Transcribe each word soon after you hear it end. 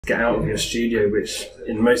Get out of your studio, which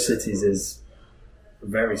in most cities is a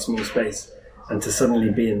very small space, and to suddenly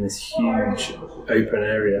be in this huge open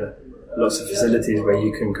area, lots of facilities where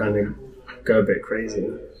you can kind of go a bit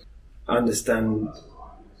crazy. I understand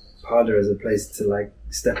PADA as a place to like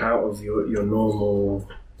step out of your normal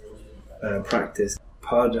practice.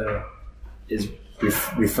 PADA is,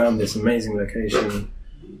 we found this amazing location,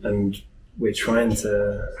 and we're trying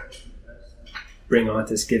to bring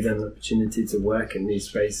artists, give them the opportunity to work in these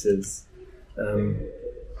spaces.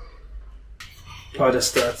 PADA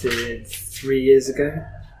started 3 years ago.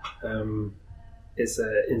 It's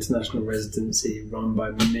an international residency run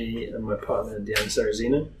by me and my partner, Diane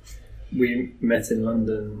Serrazino. We met in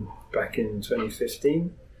London back in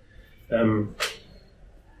 2015, and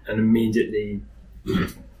immediately,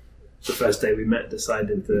 the first day we met,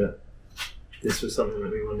 decided that this was something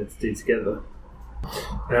that we wanted to do together.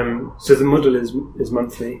 So the model is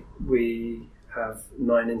monthly. We have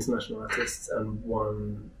 9 international artists and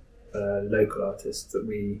 1 local artist that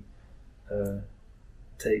we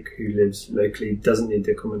take, who lives locally, doesn't need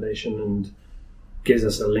the accommodation, and gives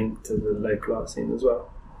us a link to the local art scene as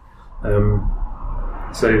well.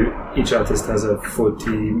 So each artist has a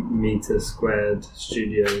 40-metre squared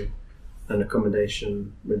studio and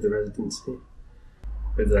accommodation with the residency,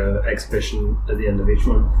 with an exhibition at the end of each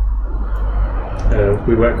month.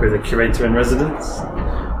 We work with a curator in residence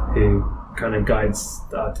who kind of guides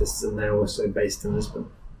the artists, and they're also based in Lisbon.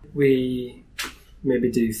 We maybe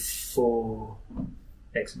do 4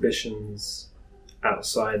 exhibitions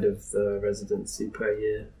outside of the residency per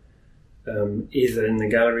year, either in the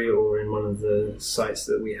gallery or in one of the sites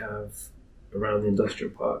that we have around the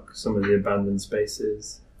industrial park, some of the abandoned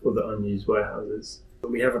spaces or the unused warehouses.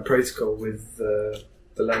 We have a protocol with the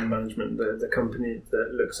land management, the company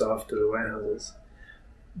that looks after the warehouses.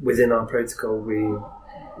 Within our protocol,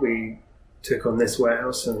 we took on this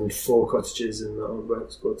warehouse and 4 cottages in the old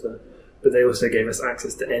works quarter, but they also gave us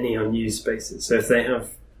access to any unused spaces. So if they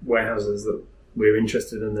have warehouses that we're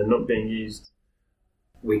interested in, they're not being used,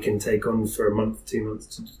 we can take on for a month, 2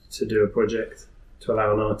 months to do a project, to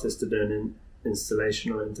allow an artist to do an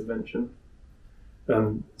installation or intervention.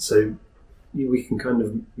 So we can kind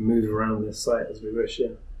of move around this site as we wish.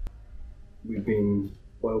 Yeah, we've been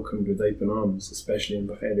welcomed with open arms, especially in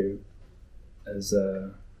Barreiro, as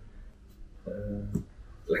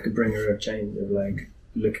like a bringer of change, of like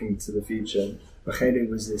looking to the future. Barreiro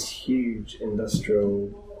was this huge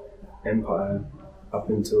industrial empire up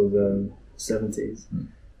until the 70s,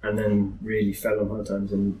 and then really fell on hard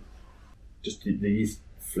times, and just the youth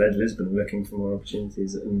fled Lisbon looking for more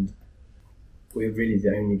opportunities, and we're really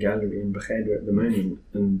the only gallery in Barreiro at the moment,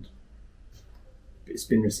 and it's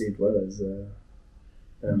been received well as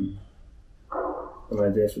an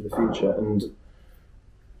idea for the future, and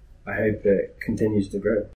I hope it continues to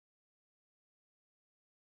grow.